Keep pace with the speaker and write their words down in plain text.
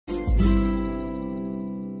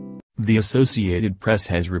The Associated Press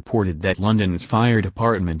has reported that London's fire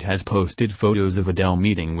department has posted photos of Adele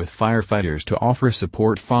meeting with firefighters to offer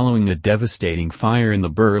support following a devastating fire in the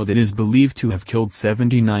borough that is believed to have killed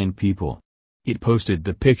 79 people. It posted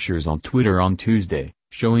the pictures on Twitter on Tuesday,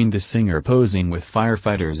 showing the singer posing with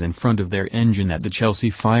firefighters in front of their engine at the Chelsea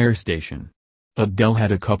fire station. Adele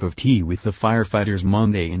had a cup of tea with the firefighters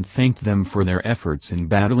Monday and thanked them for their efforts in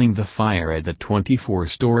battling the fire at the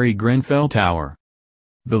 24-story Grenfell tower.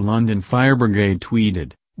 The London Fire Brigade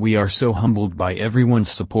tweeted, "We are so humbled by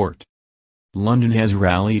everyone's support. London has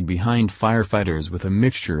rallied behind firefighters with a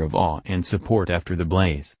mixture of awe and support after the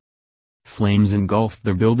blaze." Flames engulfed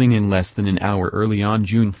the building in less than an hour early on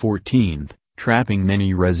June 14, trapping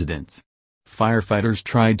many residents. Firefighters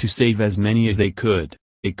tried to save as many as they could.